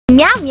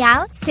Meow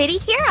Meow City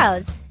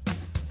Heroes.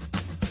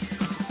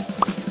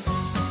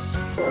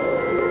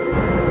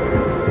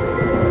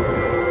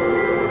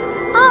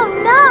 Oh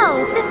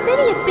no! The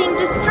city is being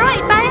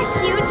destroyed by a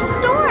huge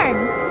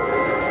storm.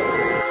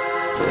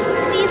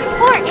 These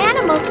poor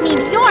animals need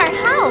your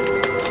help.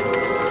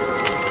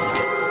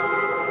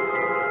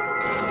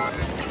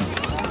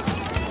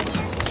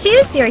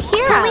 Choose your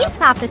hero.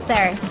 Police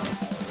officer.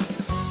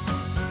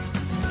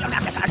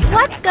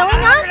 What's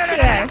going on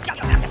here?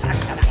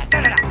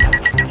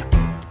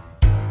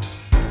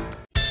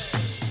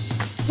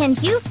 Can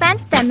you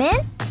fence them in?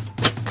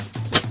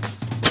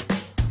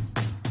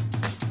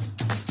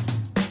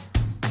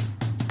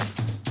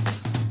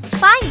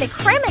 Find the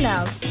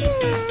criminals.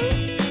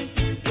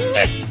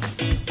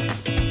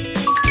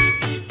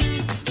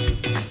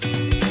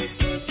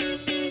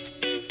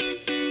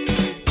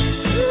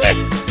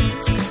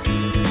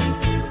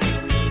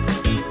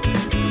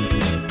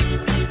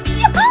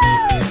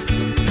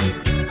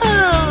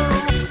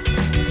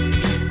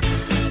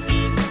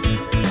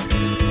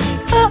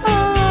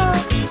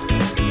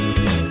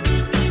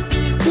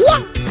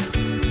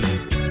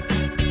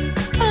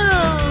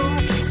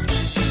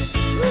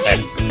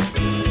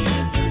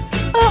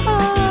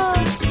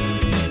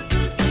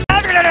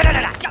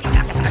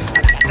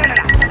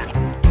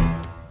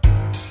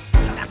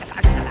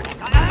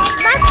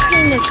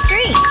 The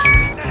street.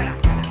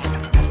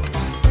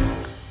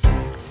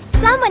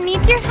 Someone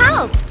needs your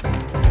help.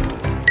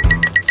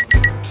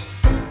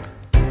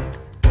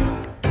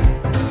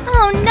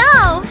 Oh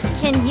no!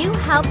 Can you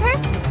help her?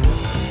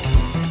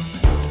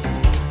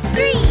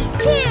 3,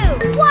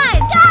 2, 1,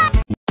 go!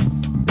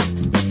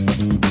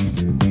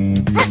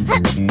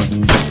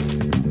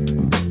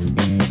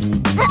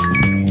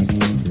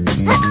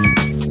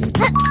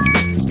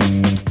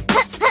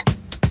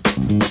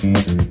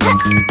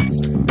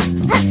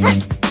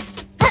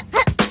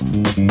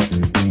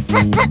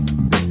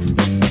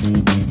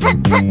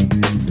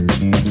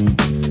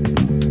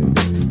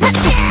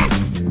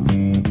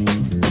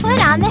 Put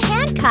on the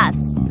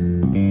handcuffs.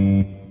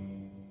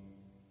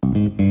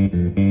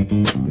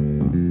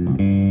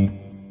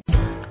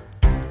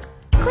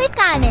 Click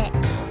on it.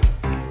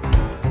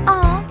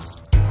 Oh,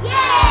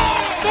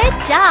 yay! Good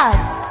job.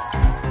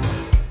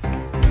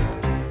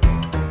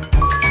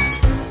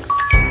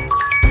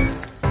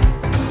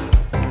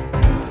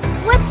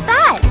 What's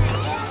that?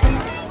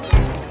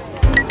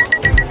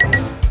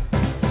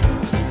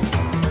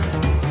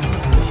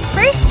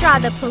 First, draw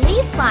the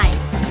police line.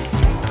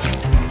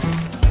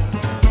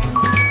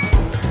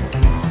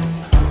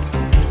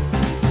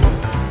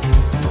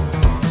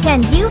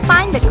 Can you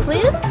find the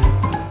clues?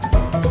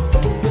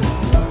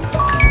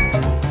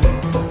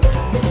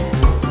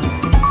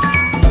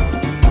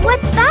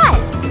 What's that?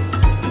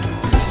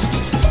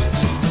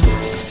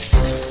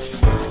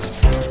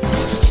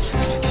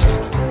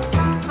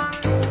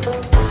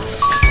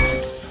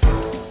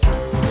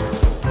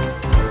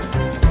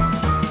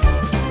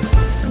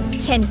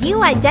 Can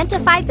you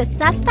identify the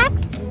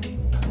suspects?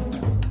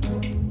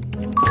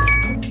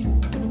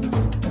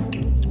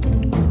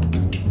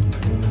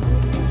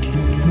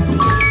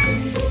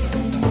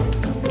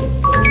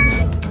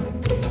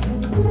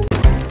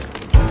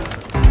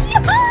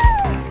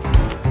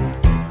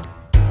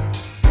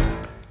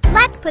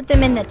 Let's put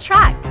them in the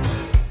truck.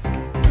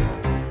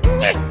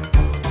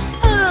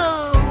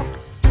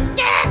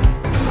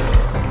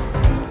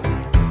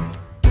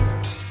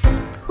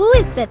 Who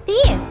is the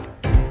thief?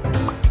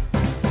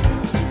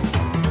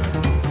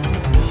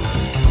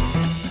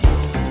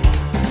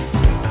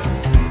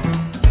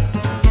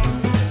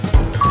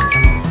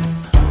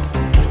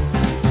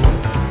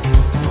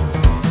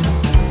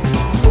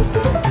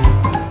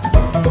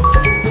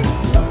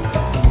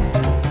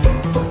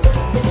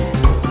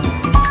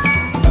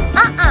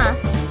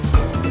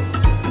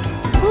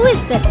 Who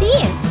is the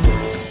thief?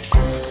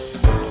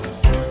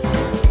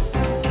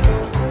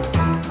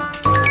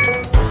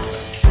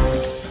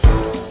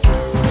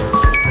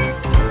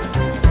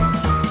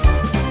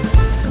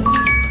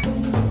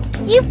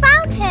 You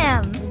found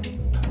him!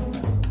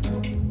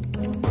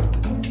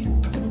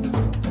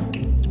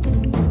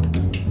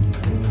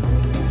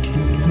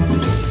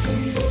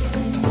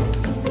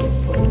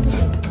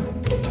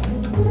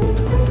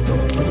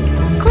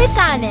 Click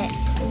on it.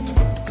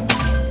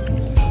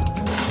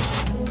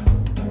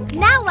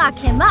 Now lock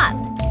him up.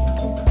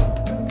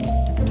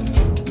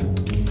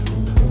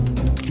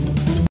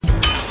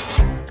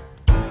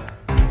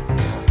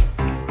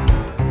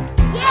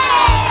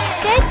 Yay!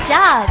 Good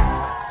job.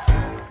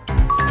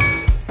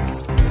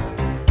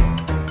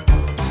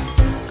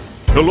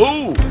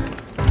 Hello!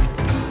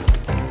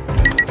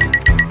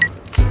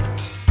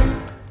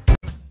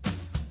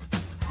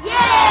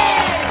 Yay!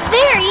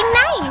 Very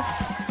nice!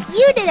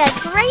 You did a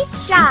great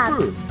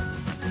job. Super.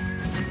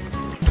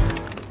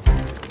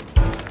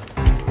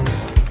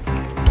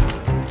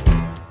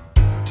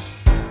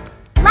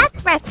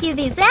 Let's rescue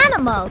these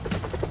animals.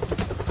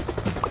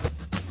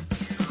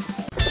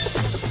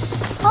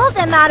 Pull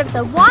them out of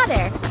the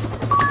water.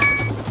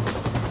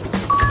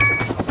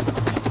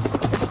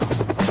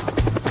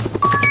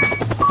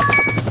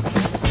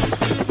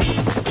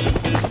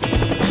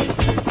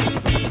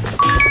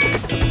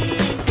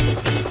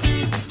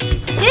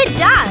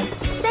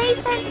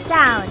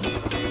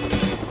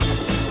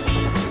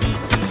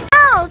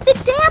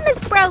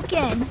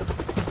 broken.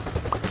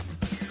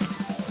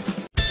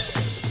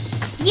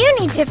 You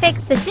need to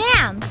fix the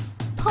dam.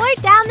 Pour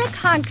down the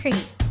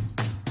concrete.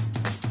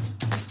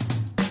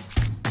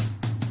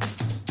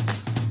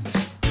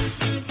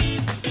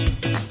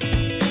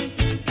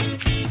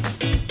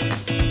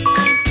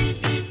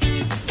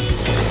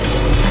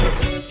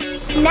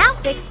 Now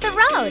fix the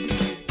road.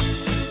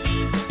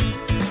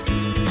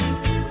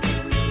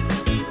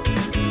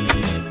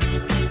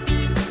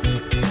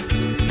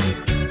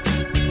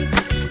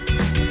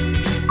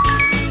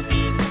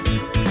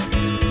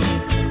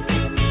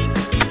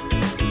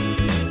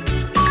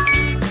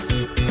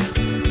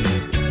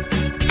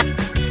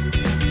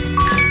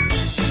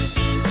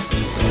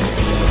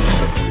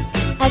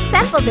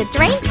 Assemble the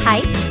drain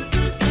pipe.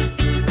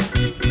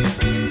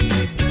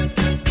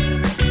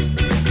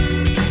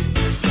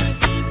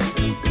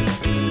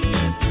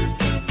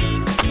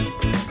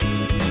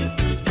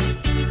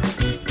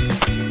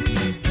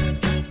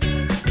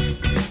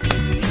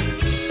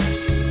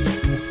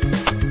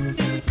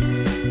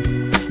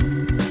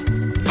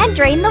 And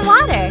drain the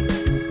water.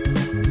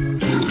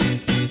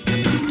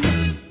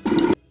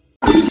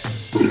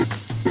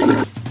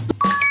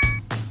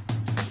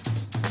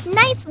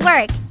 Nice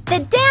work! The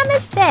dam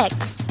is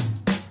fixed.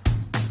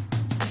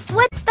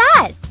 What's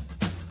that?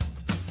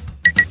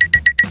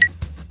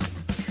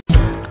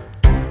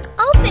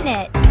 Open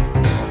it.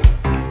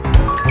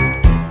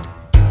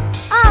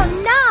 Oh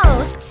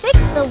no! Fix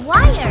the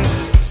wire.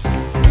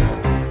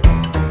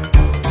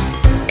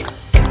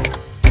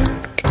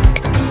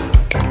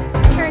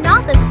 Turn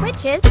all the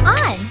switches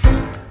on.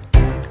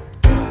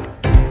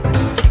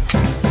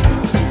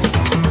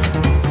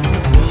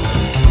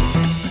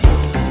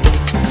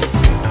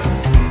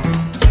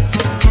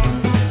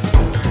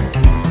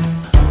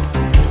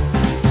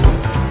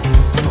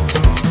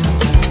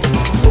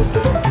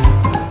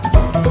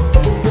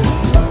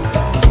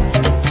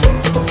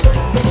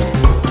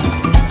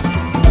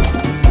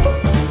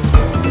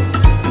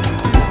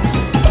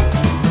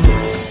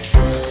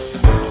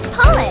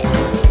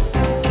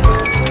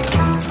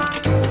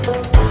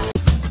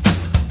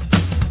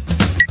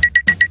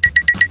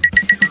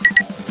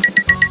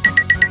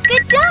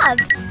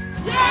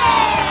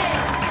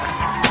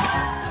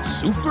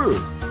 Super!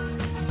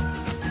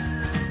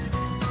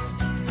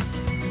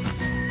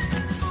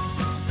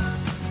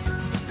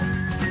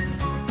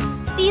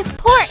 These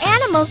poor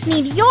animals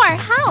need your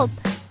help.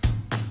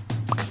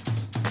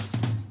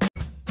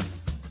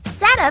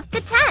 Set up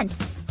the tent.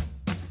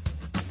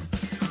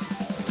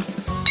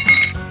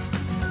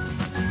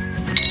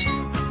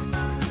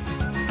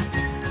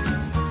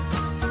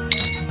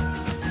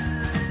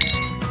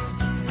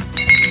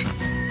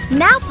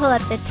 Now pull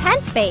up the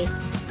tent base.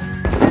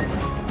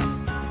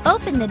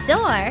 Open the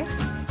door.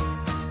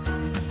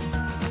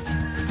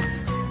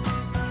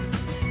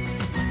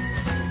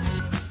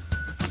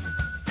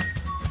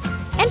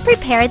 And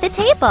prepare the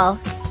table.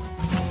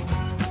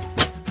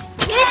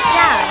 Good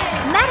job!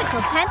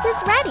 Medical tent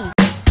is ready.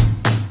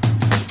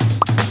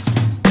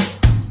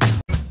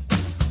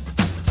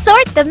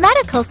 Sort the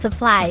medical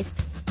supplies.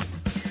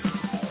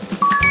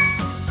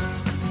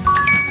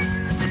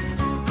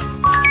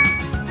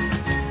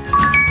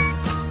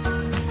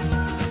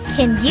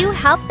 Can you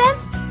help them?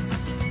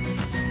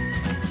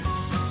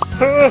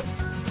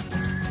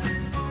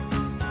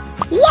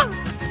 Yeah!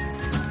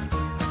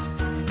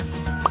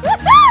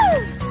 Woohoo!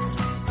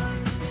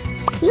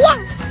 Yeah!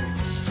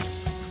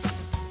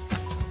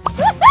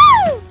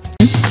 Woohoo!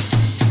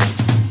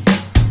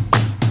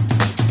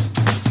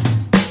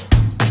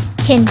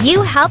 Can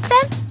you help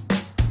them?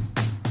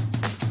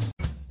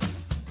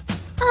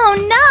 Oh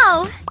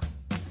no!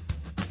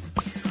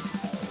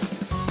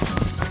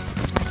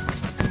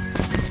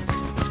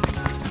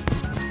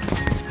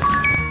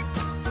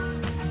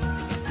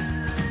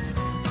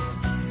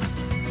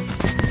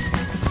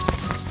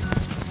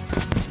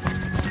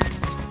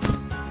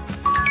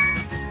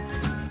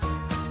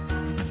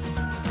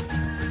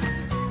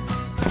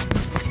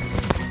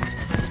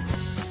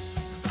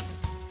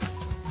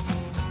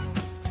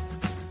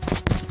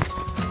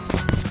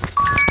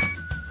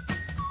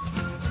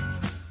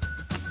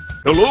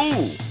 Hello!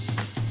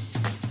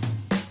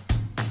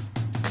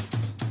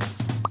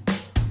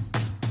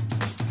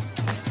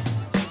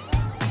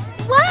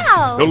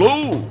 Wow! Hello!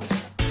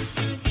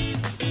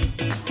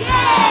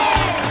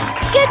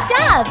 Good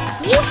job!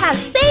 You have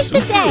saved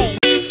the day!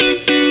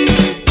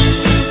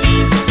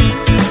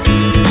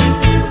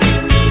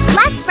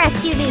 Let's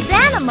rescue these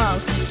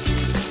animals!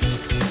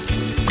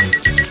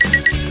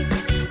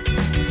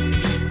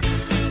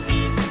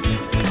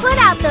 Put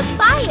out the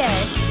fire!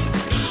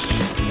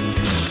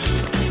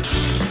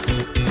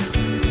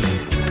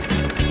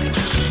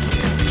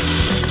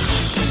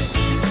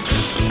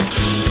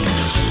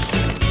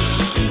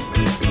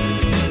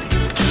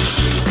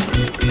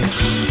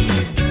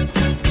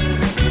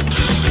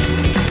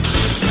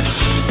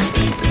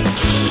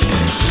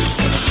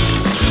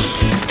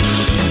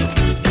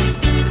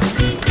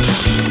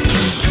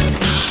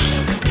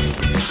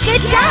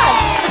 Good job!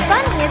 The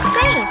bunny is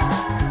safe!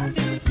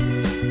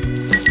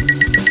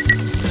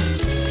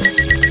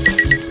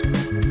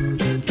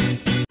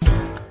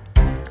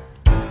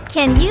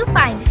 Can you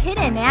find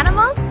hidden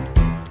animals?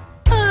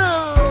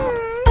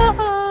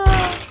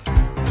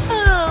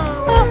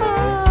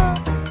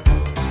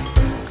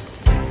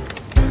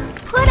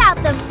 Put out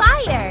the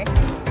fire.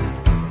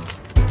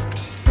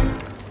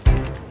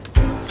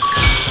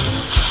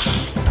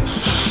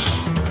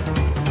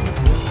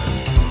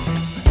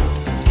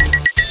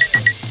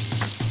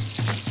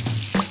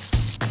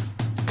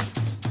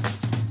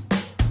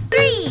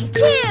 Three,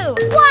 two,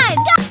 one,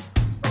 go!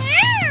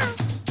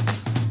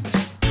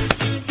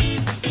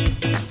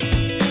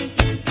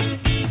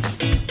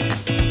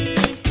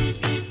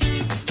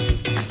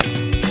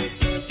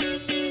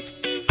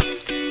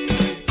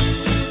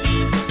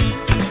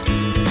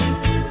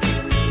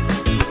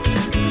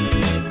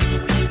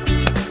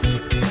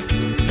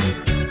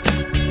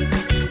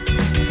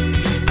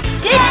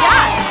 Good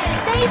job!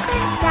 Safe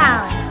and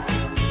sound.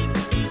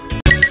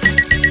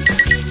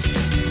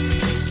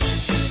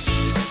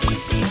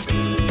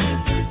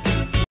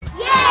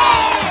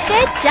 Yay!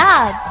 Good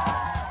job!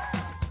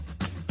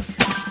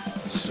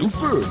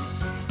 Super.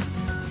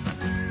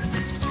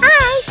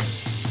 Hi.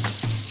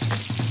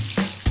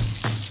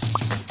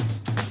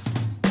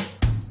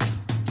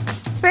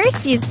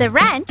 First, use the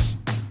wrench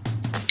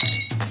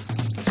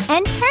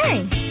and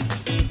turn.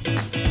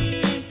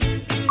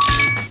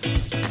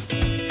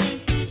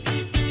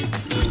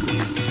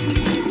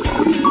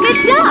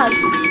 Good job!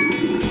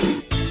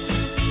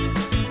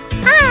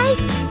 Hi.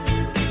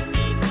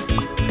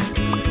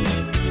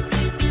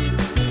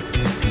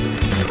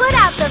 Put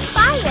out the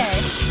fire.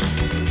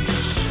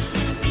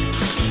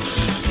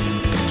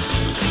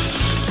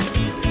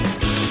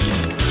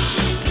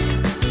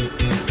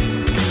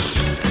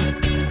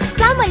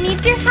 Someone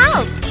needs your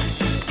help.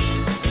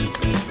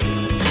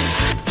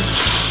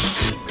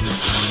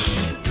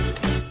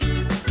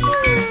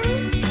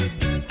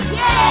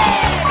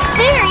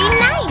 Very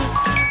nice.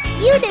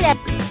 You did it.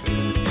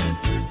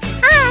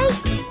 Hi.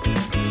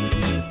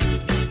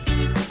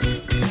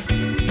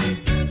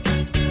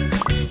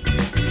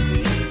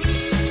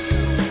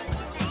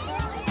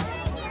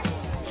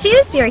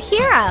 Choose your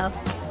hero.